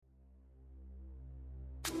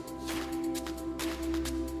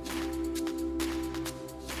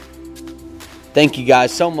Thank you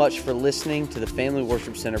guys so much for listening to the Family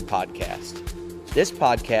Worship Center podcast. This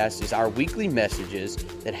podcast is our weekly messages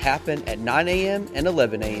that happen at 9 a.m. and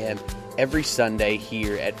 11 a.m. every Sunday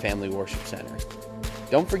here at Family Worship Center.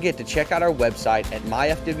 Don't forget to check out our website at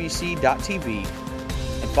myfwc.tv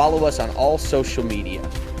and follow us on all social media.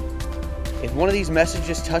 If one of these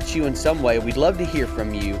messages touched you in some way, we'd love to hear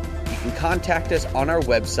from you. You can contact us on our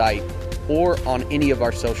website or on any of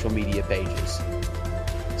our social media pages.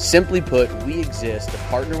 Simply put, we exist to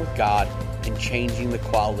partner with God in changing the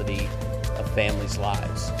quality of families'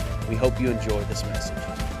 lives. We hope you enjoy this message.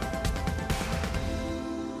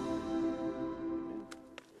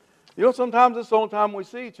 You know, sometimes it's the only time we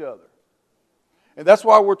see each other. And that's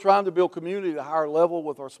why we're trying to build community at a higher level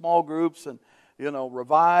with our small groups and,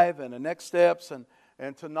 Revive and the Next Steps.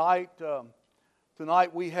 And tonight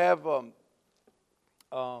we have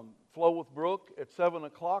Flow with Brooke at 7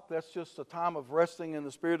 o'clock. That's just a time of resting in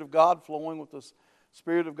the Spirit of God, flowing with the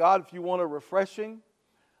Spirit of God. If you want a refreshing,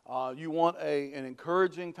 you want an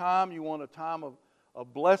encouraging time, you want a time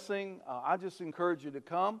of blessing, I just encourage you to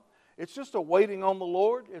come. It's just a waiting on the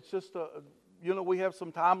Lord. It's just we have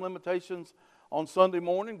some time limitations on Sunday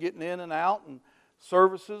morning, getting in and out, and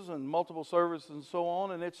services and multiple services and so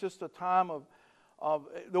on. And it's just a time of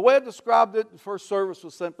the way I described it, the first service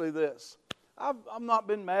was simply this. I've not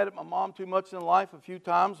been mad at my mom too much in life. A few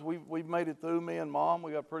times we've made it through, me and Mom.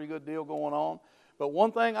 We got a pretty good deal going on. But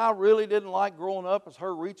one thing I really didn't like growing up is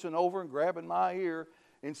her reaching over and grabbing my ear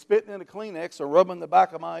and spitting in a Kleenex or rubbing the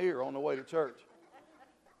back of my ear on the way to church.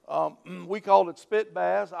 We called it spit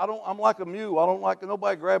baths. I'm like a mule. I don't like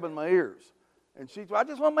nobody grabbing my ears. And I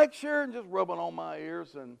just want to make sure and just rubbing on my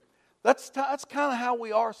ears. And that's kind of how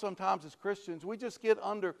we are sometimes as Christians. We just get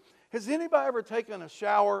under. Has anybody ever taken a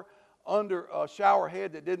shower under a shower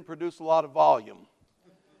head that didn't produce a lot of volume?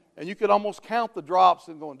 And you could almost count the drops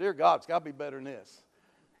and going, dear God, it's got to be better than this.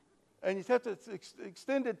 And you have to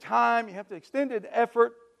extended time, you have to extended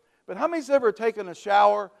effort. But how many's ever taken a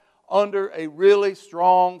shower under a really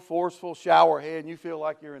strong, forceful shower head and you feel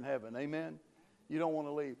like you're in heaven? Amen? You don't want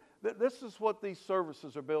to leave. This is what these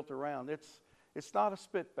services are built around. It's not a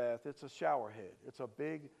spit bath, it's a shower head. It's a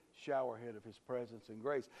big shower head of His presence and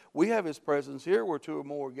grace. We have His presence here where two or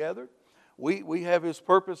more are gathered. We have His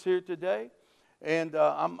purpose here today. And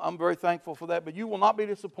I'm very thankful for that. But you will not be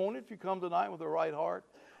disappointed if you come tonight with a right heart.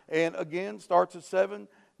 And again, starts at 7,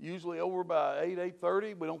 usually over by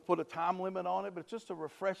 8:30. We don't put a time limit on it, but it's just a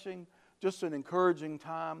refreshing, just an encouraging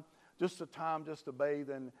time. Just a time just to bathe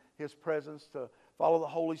in His presence, to follow the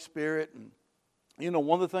Holy Spirit. And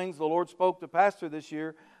one of the things the Lord spoke to Pastor this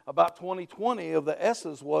year about 2020 of the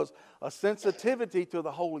S's was a sensitivity to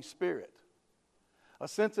the Holy Spirit. A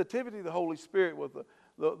sensitivity to the Holy Spirit with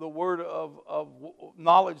the word of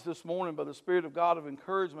knowledge this morning by the Spirit of God of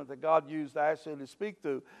encouragement that God used actually to speak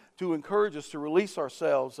to encourage us to release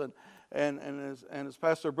ourselves. And as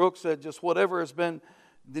Pastor Brooks said, just whatever has been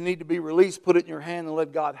the need to be released, put it in your hand and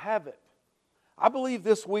let God have it. I believe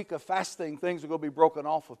this week of fasting, things are going to be broken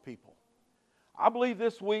off of people. I believe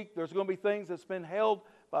this week there's going to be things that's been held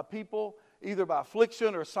by people, either by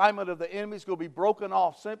affliction or assignment of the enemy, is going to be broken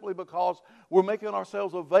off simply because we're making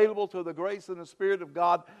ourselves available to the grace and the Spirit of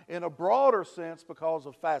God in a broader sense because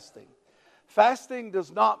of fasting. Fasting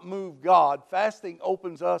does not move God. Fasting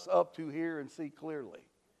opens us up to hear and see clearly.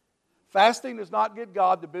 Fasting does not get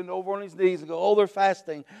God to bend over on His knees and go, oh, they're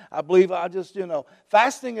fasting. I believe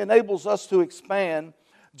Fasting enables us to expand.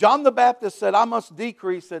 John the Baptist said, I must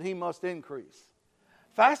decrease that He must increase.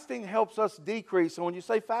 Fasting helps us decrease. And when you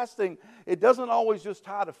say fasting, it doesn't always just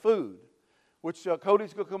tie to food, which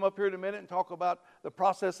Cody's going to come up here in a minute and talk about the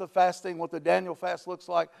process of fasting, what the Daniel fast looks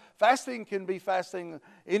like. Fasting can be fasting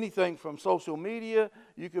anything from social media.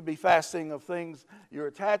 You could be fasting of things you're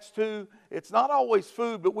attached to. It's not always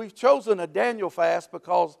food, but we've chosen a Daniel fast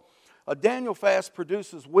because a Daniel fast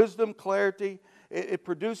produces wisdom, clarity. It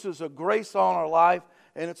produces a grace on our life.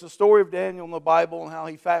 And it's a story of Daniel in the Bible and how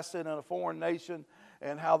he fasted in a foreign nation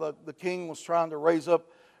and how the king was trying to raise up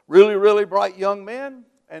really, really bright young men,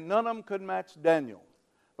 and none of them could match Daniel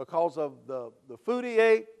because of the food he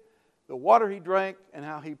ate, the water he drank, and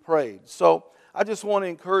how he prayed. So I just want to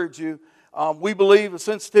encourage you. We believe the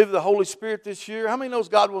sensitivity of the Holy Spirit this year. How many knows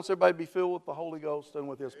God wants everybody to be filled with the Holy Ghost and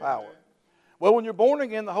with His power? Well, when you're born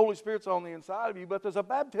again, the Holy Spirit's on the inside of you, but there's a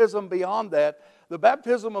baptism beyond that, the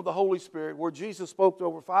baptism of the Holy Spirit, where Jesus spoke to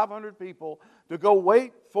over 500 people to go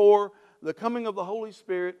wait for the coming of the Holy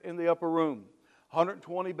Spirit in the upper room.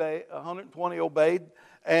 120 obeyed,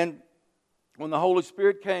 and when the Holy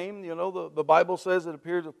Spirit came, the Bible says it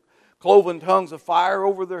appeared cloven tongues of fire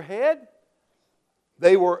over their head.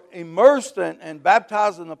 They were immersed and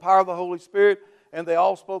baptized in the power of the Holy Spirit, and they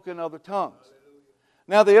all spoke in other tongues.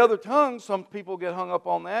 Now, the other tongues, some people get hung up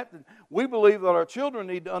on that. We believe that our children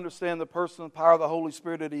need to understand the person and power of the Holy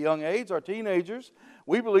Spirit at a young age. Our teenagers,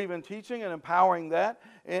 we believe in teaching and empowering that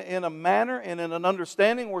in a manner and in an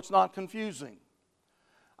understanding where it's not confusing.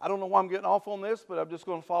 I don't know why I'm getting off on this, but I'm just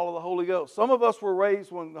going to follow the Holy Ghost. Some of us were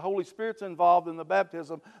raised when the Holy Spirit's involved in the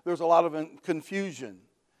baptism, there's a lot of confusion.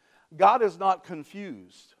 God is not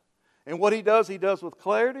confused. And what He does with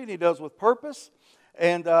clarity, and He does with purpose.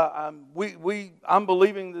 And I'm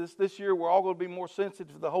believing this year we're all going to be more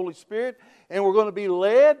sensitive to the Holy Spirit, and we're going to be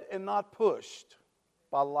led and not pushed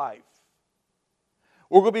by life.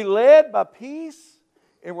 We're going to be led by peace,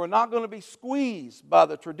 and we're not going to be squeezed by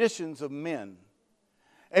the traditions of men.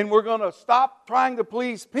 And we're going to stop trying to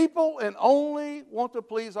please people and only want to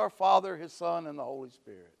please our Father, His Son, and the Holy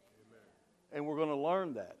Spirit. And we're going to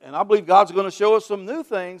learn that. And I believe God's going to show us some new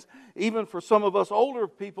things, even for some of us older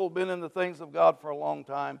people who've been in the things of God for a long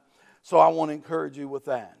time. So I want to encourage you with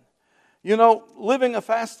that. You know, living a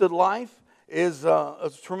fasted life is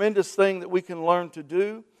a tremendous thing that we can learn to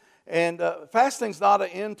do. And fasting's not an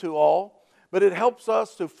end to all, but it helps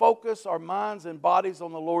us to focus our minds and bodies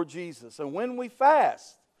on the Lord Jesus. And when we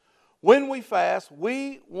fast,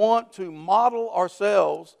 we want to model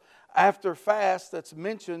ourselves after fast that's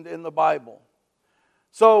mentioned in the Bible.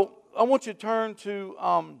 So I want you to turn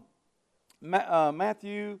to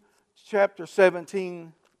Matthew chapter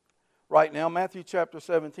 17 right now. Matthew chapter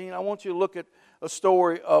 17. I want you to look at a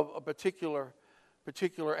story of a particular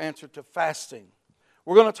answer to fasting.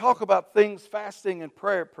 We're going to talk about things fasting and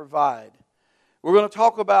prayer provide. We're going to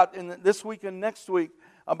talk about this week and next week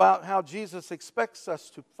about how Jesus expects us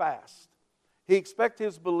to fast. He expects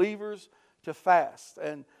His believers to fast.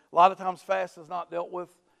 And a lot of times fast is not dealt with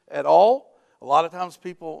at all. A lot of times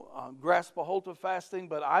people grasp a hold of fasting,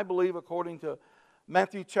 but I believe according to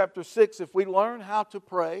Matthew chapter 6, if we learn how to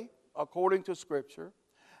pray according to Scripture,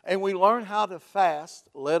 and we learn how to fast,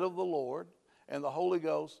 led of the Lord and the Holy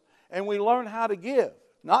Ghost, and we learn how to give,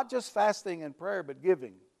 not just fasting and prayer, but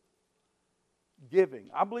giving. Giving.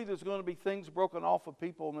 I believe there's going to be things broken off of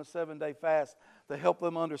people in the 7-day fast to help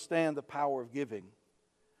them understand the power of giving.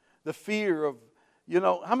 The fear of,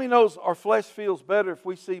 how many knows our flesh feels better if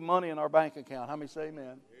we see money in our bank account? How many say amen?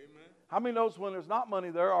 Amen. How many knows when there's not money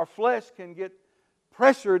there, our flesh can get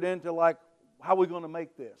pressured into like, how are we going to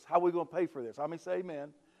make this? How are we going to pay for this? How many say amen?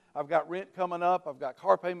 I've got rent coming up. I've got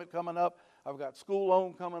car payment coming up. I've got school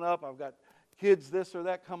loan coming up. I've got kids this or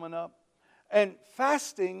that coming up. And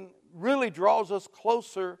fasting really draws us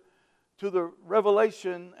closer to the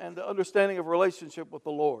revelation and the understanding of relationship with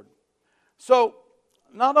the Lord. So,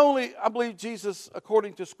 not only, I believe Jesus,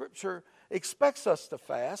 according to Scripture, expects us to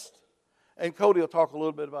fast, and Cody will talk a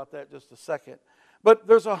little bit about that in just a second, but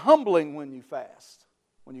there's a humbling when you fast,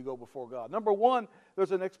 when you go before God. Number one,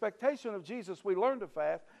 there's an expectation of Jesus. We learn to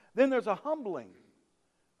fast. Then there's a humbling.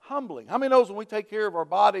 Humbling. How many knows when we take care of our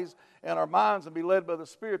bodies and our minds and be led by the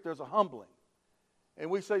Spirit, there's a humbling? And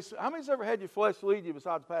we say, how many's ever had your flesh lead you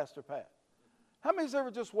besides Pastor Pat? How many's ever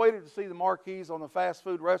just waited to see the marquees on the fast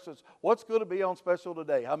food restaurants? What's going to be on special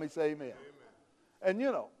today? How many say amen? Amen.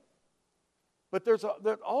 And but there's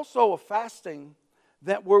also a fasting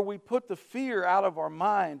that where we put the fear out of our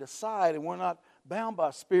mind aside and we're not bound by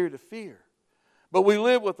a spirit of fear. But we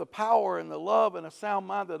live with the power and the love and a sound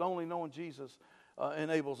mind that only knowing Jesus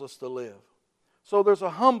enables us to live. So there's a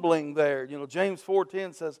humbling there. James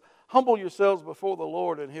 4:10 says, humble yourselves before the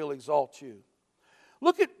Lord and He'll exalt you.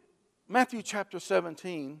 Look at Matthew chapter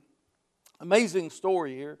 17. Amazing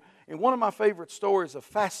story here. And one of my favorite stories of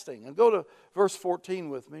fasting. And go to verse 14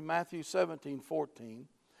 with me. Matthew 17:14.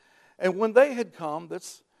 And when they had come,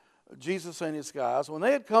 that's Jesus and His guys, when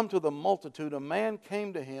they had come to the multitude, a man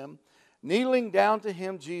came to Him, kneeling down to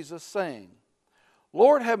Him, Jesus, saying,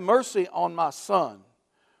 Lord, have mercy on my son,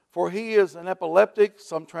 for he is an epileptic.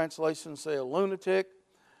 Some translations say a lunatic.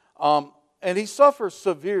 And he suffers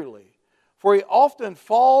severely. For he often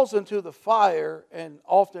falls into the fire and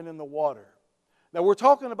often in the water. Now we're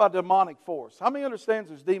talking about demonic force. How many understands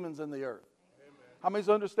there's demons in the earth? Amen. How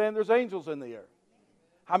many understand there's angels in the earth?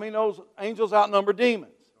 How many knows angels outnumber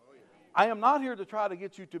demons? Oh, yeah. I am not here to try to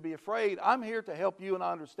get you to be afraid. I'm here to help you and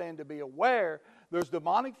I understand to be aware there's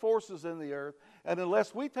demonic forces in the earth. And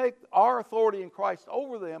unless we take our authority in Christ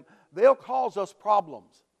over them, they'll cause us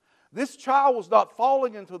problems. This child was not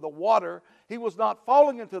falling into the water. He was not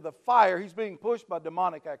falling into the fire. He's being pushed by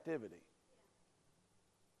demonic activity.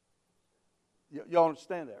 Y'all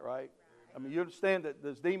understand that, right? I mean, you understand that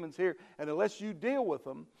there's demons here, and unless you deal with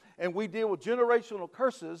them, and we deal with generational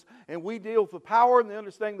curses, and we deal with the power and the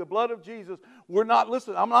understanding of the blood of Jesus, we're not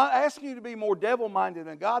listening. I'm not asking you to be more devil-minded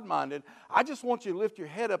than God-minded. I just want you to lift your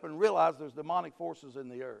head up and realize there's demonic forces in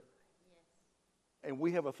the earth. And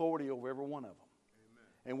we have authority over every one of them.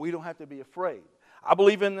 Amen. And we don't have to be afraid. I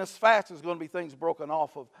believe in this fast there's going to be things broken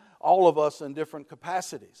off of all of us in different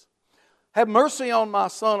capacities. Have mercy on my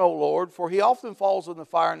son, O Lord, for he often falls in the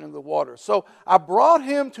fire and in the water. So I brought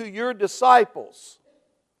him to your disciples,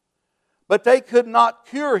 but they could not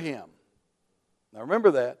cure him. Now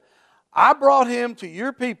remember that. I brought him to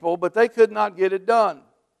your people, but they could not get it done.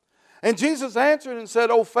 And Jesus answered and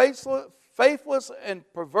said, O faithless and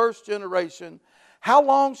perverse generation, how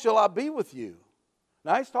long shall I be with you?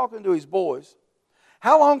 Now he's talking to his boys.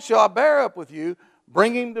 How long shall I bear up with you?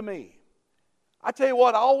 Bring him to me. I tell you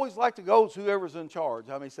what, I always like to go to whoever's in charge.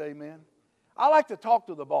 How many say amen? I like to talk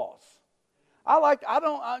to the boss. I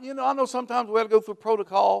know sometimes we got to go through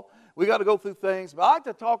protocol. We got to go through things. But I like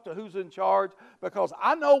to talk to who's in charge because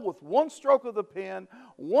I know with one stroke of the pen,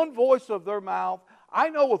 one voice of their mouth, I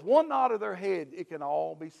know with one nod of their head, it can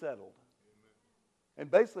all be settled. And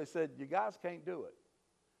basically said, you guys can't do it.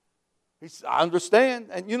 He said, I understand.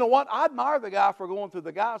 And you know what? I admire the guy for going to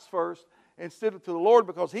the guys first instead of to the Lord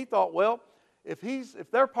because he thought, well, if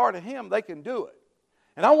they're part of him, they can do it.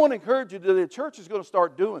 And I want to encourage you that the church is going to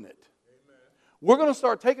start doing it. Amen. We're going to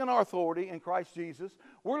start taking our authority in Christ Jesus.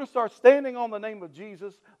 We're going to start standing on the name of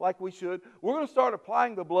Jesus like we should. We're going to start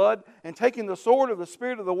applying the blood and taking the sword of the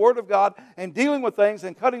Spirit of the Word of God and dealing with things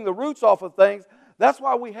and cutting the roots off of things. That's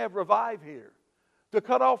why we have Revive here. To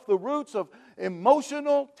cut off the roots of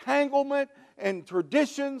emotional tanglement and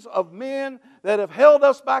traditions of men that have held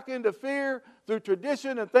us back into fear through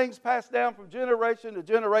tradition and things passed down from generation to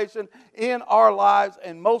generation in our lives,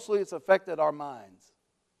 and mostly it's affected our minds.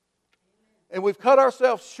 And we've cut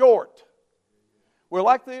ourselves short. We're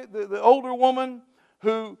like the older woman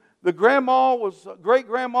who the great-grandma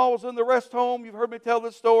was in the rest home. You've heard me tell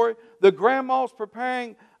this story. The grandma's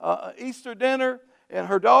preparing Easter dinner, and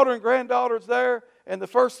her daughter and granddaughter's there, and the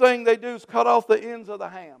first thing they do is cut off the ends of the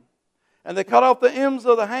ham. And they cut off the ends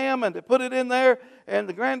of the ham and they put it in there. And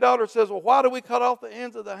the granddaughter says, well, why do we cut off the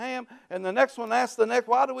ends of the ham? And the next one asks the next,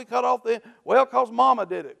 why do we cut off the end? Well, because Mama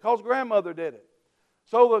did it, because grandmother did it.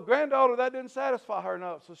 So the granddaughter, that didn't satisfy her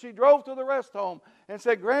enough. So she drove to the rest home and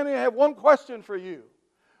said, Granny, I have one question for you.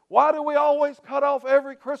 Why do we always cut off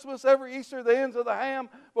every Christmas, every Easter, the ends of the ham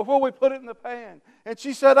before we put it in the pan? And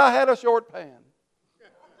she said, I had a short pan.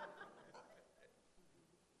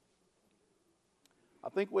 I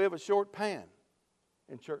think we have a short pan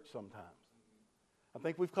in church sometimes. I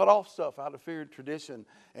think we've cut off stuff out of fear and tradition,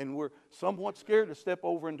 and we're somewhat scared to step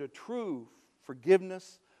over into true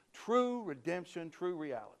forgiveness, true redemption, true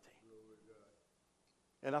reality.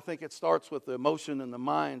 And I think it starts with the emotion and the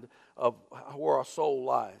mind of where our soul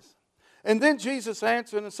lies. And then Jesus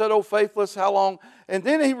answered and said, O faithless, how long? And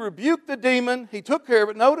then he rebuked the demon. He took care of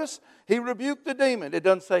it. Notice, he rebuked the demon. It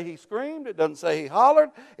doesn't say he screamed. It doesn't say he hollered.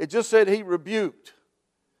 It just said he rebuked.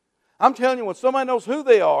 I'm telling you, when somebody knows who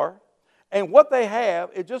they are and what they have,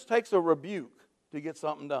 it just takes a rebuke to get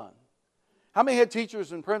something done. How many had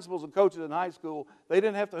teachers and principals and coaches in high school, they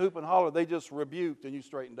didn't have to hoop and holler, they just rebuked and you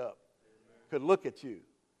straightened up. Could look at you,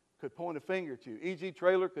 could point a finger at you. E.G.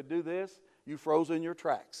 Trailer could do this, you froze in your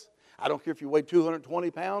tracks. I don't care if you weighed 220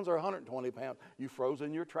 pounds or 120 pounds, you froze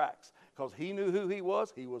in your tracks. Because he knew who he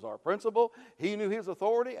was our principal, he knew his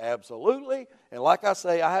authority, absolutely. And like I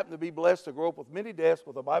say, I happen to be blessed to grow up with many desks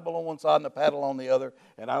with a Bible on one side and a paddle on the other,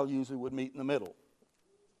 and I usually would meet in the middle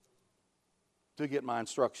to get my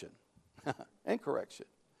instruction and correction.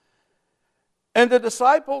 And the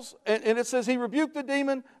disciples, and it says he rebuked the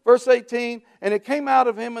demon, verse 18, and it came out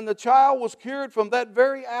of him, and the child was cured from that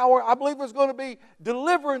very hour. I believe there's going to be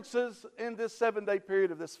deliverances in this 7-day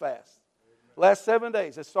period of this fast. Last 7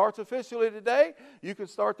 days. It starts officially today. You can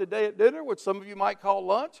start the day at dinner, which some of you might call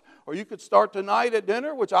lunch, or you could start tonight at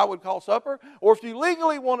dinner, which I would call supper. Or if you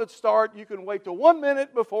legally want to start, you can wait till 1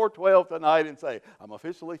 minute before 12 tonight and say, I'm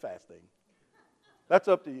officially fasting. That's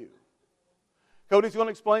up to you. Cody's going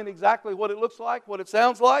to explain exactly what it looks like, what it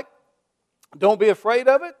sounds like. Don't be afraid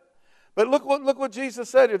of it. But look what Jesus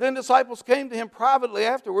said here. Then disciples came to him privately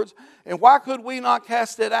afterwards, and why could we not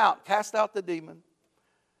cast it out? Cast out the demon.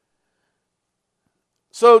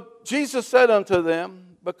 So Jesus said unto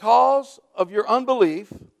them, because of your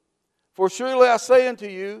unbelief, for surely I say unto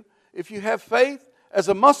you, if you have faith as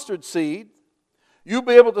a mustard seed, you'll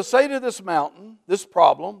be able to say to this mountain, this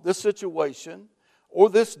problem, this situation, or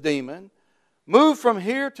this demon, move from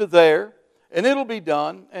here to there, and it'll be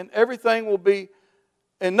done, and everything will be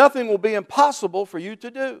and nothing will be impossible for you to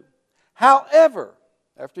do. However,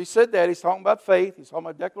 after he said that, he's talking about faith, he's talking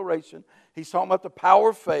about declaration, he's talking about the power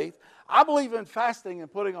of faith. I believe in fasting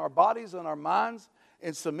and putting our bodies and our minds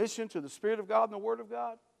in submission to the Spirit of God and the Word of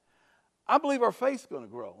God. I believe our faith's going to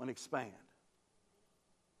grow and expand.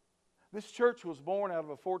 This church was born out of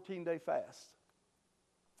a 14-day fast.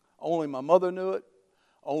 Only my mother knew it.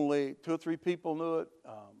 Only 2 or 3 people knew it.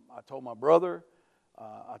 I told my brother.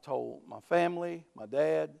 I told my family, my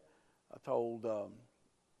dad. I told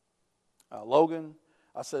Logan.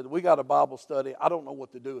 I said, we got a Bible study. I don't know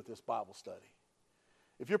what to do with this Bible study.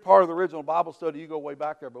 If you're part of the original Bible study, you go way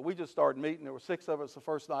back there. But we just started meeting. There were 6 of us the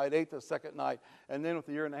first night, 8 the second night. And then with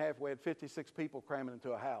a year and a half, we had 56 people cramming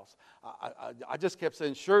into a house. I just kept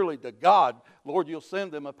saying, surely to God, Lord, you'll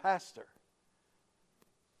send them a pastor.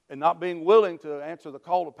 And not being willing to answer the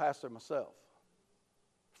call to pastor myself.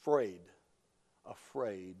 Afraid.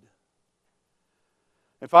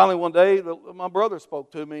 And finally one day, my brother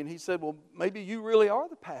spoke to me and he said, well, maybe you really are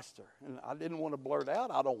the pastor. And I didn't want to blurt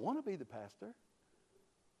out, I don't want to be the pastor.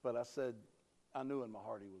 But I said, I knew in my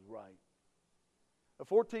heart he was right. A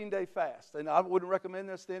 14-day fast. And I wouldn't recommend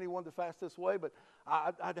this to anyone to fast this way, but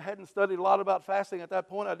I hadn't studied a lot about fasting at that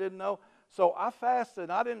point. I didn't know. So I fasted.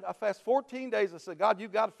 I fasted 14 days. I said, God,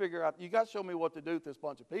 you've got to figure out, you've got to show me what to do with this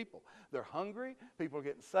bunch of people. They're hungry. People are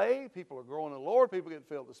getting saved. People are growing in the Lord. People are getting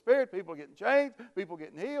filled with the Spirit. People are getting changed. People are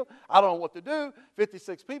getting healed. I don't know what to do.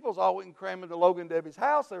 56 people's all we can cram into Logan and Debbie's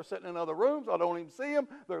house. They're sitting in other rooms. I don't even see them.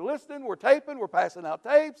 They're listening. We're taping. We're passing out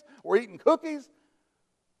tapes. We're eating cookies.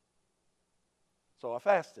 So I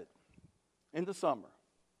fasted in the summer.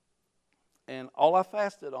 And all I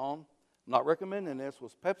fasted on, I'm not recommending this,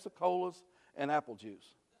 was Pepsi-Colas and apple juice.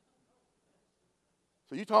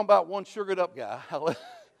 So you talking about one sugared up guy.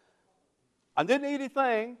 I didn't eat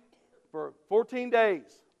anything for 14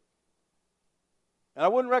 days. And I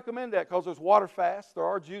wouldn't recommend that because there's water fasts, there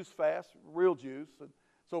are juice fasts, real juice, and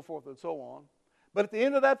so forth and so on. But at the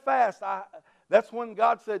end of that fast, that's when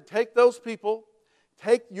God said, take those people,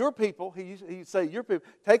 take your people, he'd say your people,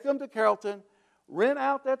 take them to Carrollton, rent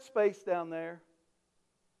out that space down there,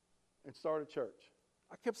 and start a church.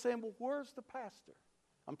 I kept saying, well, where's the pastor?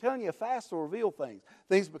 I'm telling you, a fast will reveal things.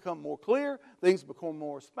 Things become more clear, things become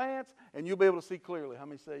more expanse, and you'll be able to see clearly. How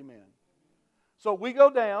many say amen? So we go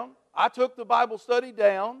down. I took the Bible study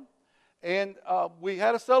down, and we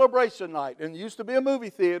had a celebration night. And it used to be a movie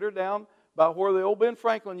theater down by where the old Ben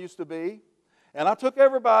Franklin used to be. And I took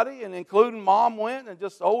everybody, and including Mom went, and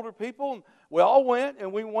just older people. And we all went,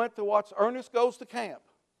 and we went to watch Ernest Goes to Camp.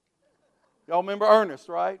 Y'all remember Ernest,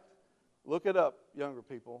 right? Look it up, younger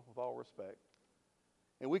people, with all respect.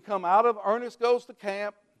 And we come out of Ernest Goes to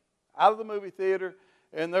Camp, out of the movie theater,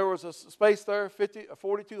 and there was a space there,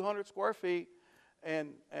 4,200 square feet,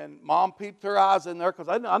 and Mom peeped her eyes in there, because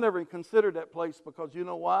I never even considered that place, because you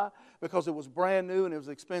know why? Because it was brand new and it was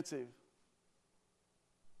expensive.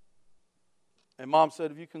 And Mom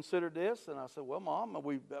said, have you considered this? And I said, well, Mom,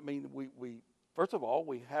 we first of all,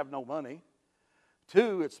 we have no money.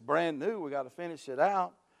 2, it's brand new. We got to finish it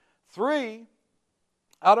out. 3,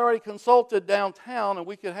 I'd already consulted downtown, and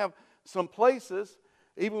we could have some places.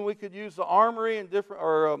 Even we could use the Armory and different,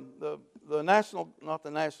 or the National, not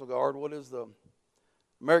the National Guard. What is the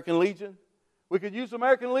American Legion? We could use the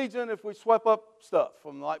American Legion if we swept up stuff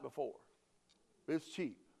from the night before. It's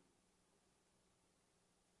cheap.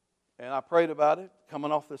 And I prayed about it,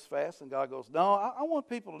 coming off this fast, and God goes, no, I want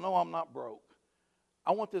people to know I'm not broke.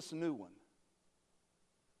 I want this new one.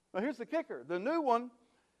 Now here's the kicker. The new one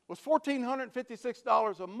was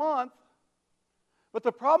 $1,456 a month, but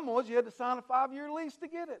the problem was you had to sign a 5-year lease to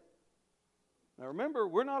get it. Now remember,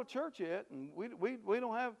 we're not a church yet, and we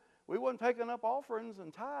wasn't taking up offerings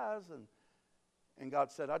and tithes, and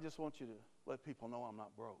God said, I just want you to let people know I'm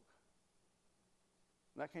not broke.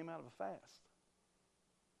 And that came out of a fast.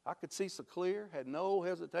 I could see so clear, had no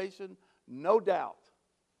hesitation, no doubt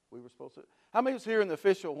we were supposed to. How many was here in the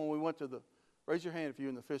official when we went to raise your hand if you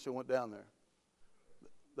in the official went down there.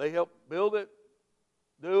 They helped build it,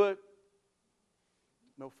 do it,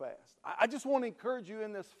 no fast. I just want to encourage you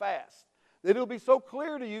in this fast that it'll be so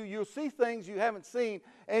clear to you, you'll see things you haven't seen,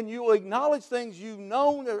 and you'll acknowledge things you've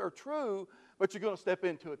known that are true, but you're going to step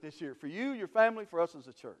into it this year. For you, your family, for us as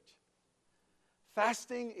a church.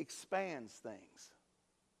 Fasting expands things.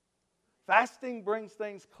 Fasting brings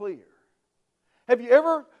things clear. Have you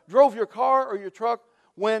ever drove your car or your truck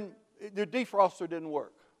when your defroster didn't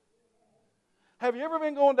work? Have you ever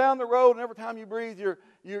been going down the road and every time you breathe,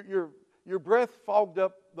 your breath fogged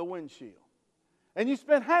up the windshield? And you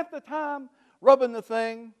spent half the time rubbing the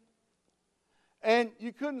thing and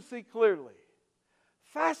you couldn't see clearly.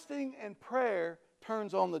 Fasting and prayer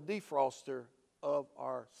turns on the defroster of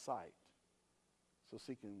our sight. So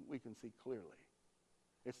we can see clearly.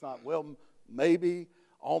 It's not, well, maybe,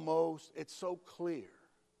 almost. It's so clear.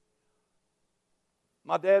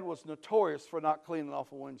 My dad was notorious for not cleaning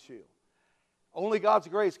off a windshield. Only God's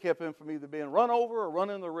grace kept him from either being run over or run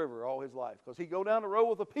in the river all his life. Because he'd go down the road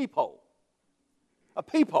with a peephole. A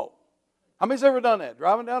peephole. How many's ever done that?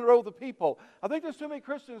 Driving down the road with a peephole. I think there's too many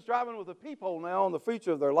Christians driving with a peephole now on the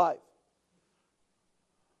feature of their life.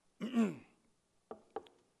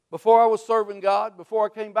 Before I was serving God, before I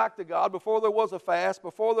came back to God, before there was a fast,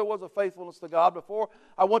 before there was a faithfulness to God, before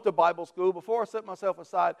I went to Bible school, before I set myself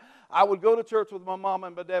aside, I would go to church with my mom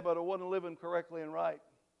and my dad, but I wasn't living correctly and right.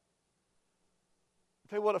 I'll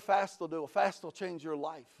tell you what a fast will do. A fast will change your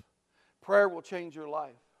life. Prayer will change your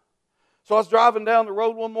life. So I was driving down the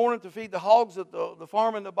road one morning to feed the hogs at the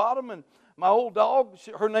farm in the bottom, and my old dog,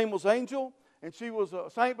 her name was Angel, and she was a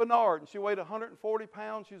St. Bernard, and she weighed 140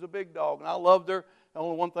 pounds. She's a big dog, and I loved her.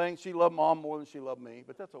 Only one thing, she loved Mom more than she loved me,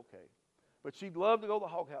 but that's okay. But she'd love to go to the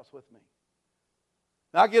hog house with me.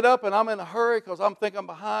 Now I get up and I'm in a hurry because I'm thinking I'm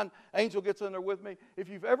behind. Angel gets in there with me. If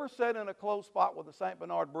you've ever sat in a closed spot with a St.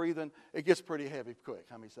 Bernard breathing, it gets pretty heavy quick.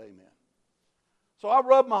 How many say amen? So I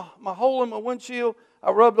rubbed my hole in my windshield.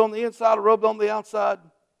 I rubbed on the inside. I rubbed on the outside.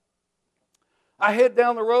 I head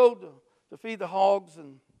down the road to feed the hogs,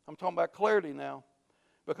 and I'm talking about clarity now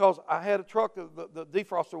because I had a truck, the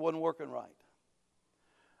defroster wasn't working right.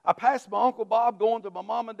 I passed my Uncle Bob going to my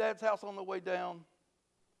mom and dad's house on the way down.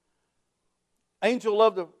 Angel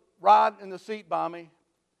loved to ride in the seat by me,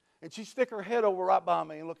 and she'd stick her head over right by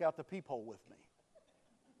me and look out the peephole with me.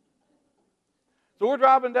 So we're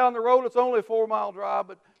driving down the road. It's only a 4-mile drive,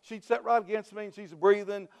 but she'd sit right against me, and she's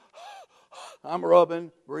breathing. I'm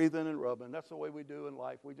rubbing, breathing, and rubbing. That's the way we do in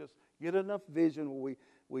life. We just get enough vision where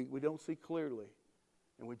we don't see clearly,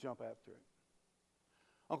 and we jump after it.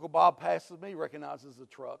 Uncle Bob passes me, recognizes the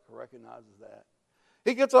truck, recognizes that.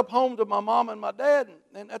 He gets up home to my mom and my dad,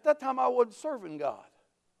 and at that time I wasn't serving God.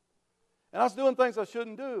 And I was doing things I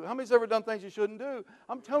shouldn't do. How many's ever done things you shouldn't do?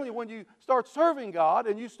 I'm telling you, when you start serving God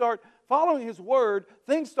and you start following His Word,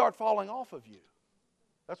 things start falling off of you.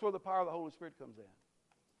 That's where the power of the Holy Spirit comes in.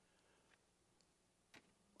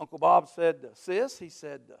 Uncle Bob said, "Sis," he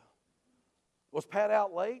said, "was Pat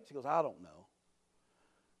out late?" She goes, "I don't know."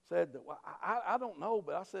 Said, "Well, I don't know,"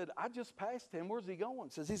 but I said, "I just passed him. Where's he going?"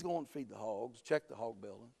 Says, "He's going to feed the hogs, check the hog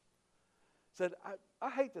building." Said, I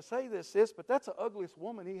hate to say this, sis, but that's the ugliest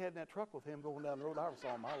woman he had in that truck with him going down the road I ever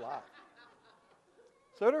saw in my life.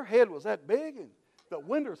 Said her head was that big, and the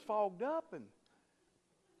windows fogged up,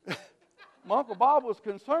 and my Uncle Bob was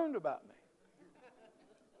concerned about me.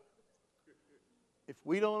 If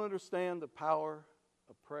we don't understand the power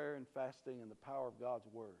of prayer and fasting and the power of God's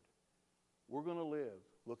Word, we're going to live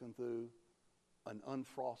looking through an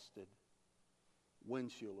unfrosted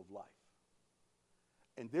windshield of life.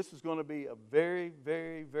 And this is going to be a very,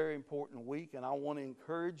 very, very important week, and I want to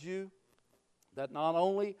encourage you that not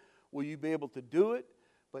only will you be able to do it,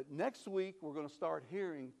 but next week we're going to start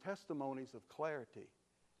hearing testimonies of clarity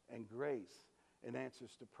and grace and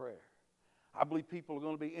answers to prayer. I believe people are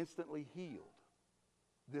going to be instantly healed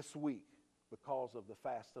this week because of the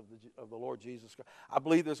fast of the Lord Jesus Christ. I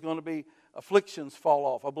believe there's going to be afflictions fall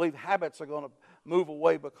off. I believe habits are going to move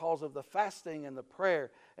away because of the fasting and the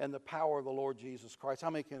prayer and the power of the Lord Jesus Christ. How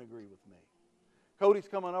many can agree with me? Cody's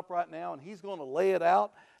coming up right now, and he's going to lay it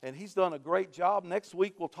out, and he's done a great job. Next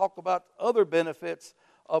week we'll talk about other benefits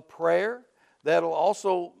of prayer that'll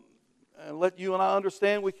also let you and I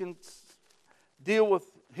understand we can deal with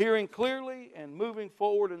hearing clearly and moving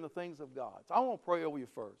forward in the things of God. So I want to pray over you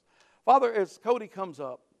first. Father, as Cody comes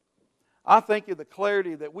up, I thank you the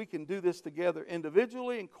clarity that we can do this together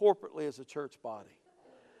individually and corporately as a church body.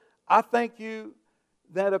 I thank you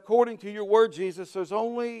that according to your word, Jesus, there's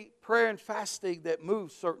only prayer and fasting that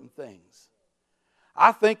moves certain things.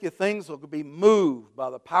 I think your things will be moved by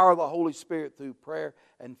the power of the Holy Spirit through prayer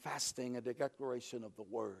and fasting and the declaration of the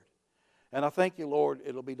word. And I thank you, Lord,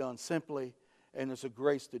 it'll be done simply, and there's a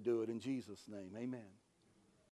grace to do it. In Jesus' name, amen.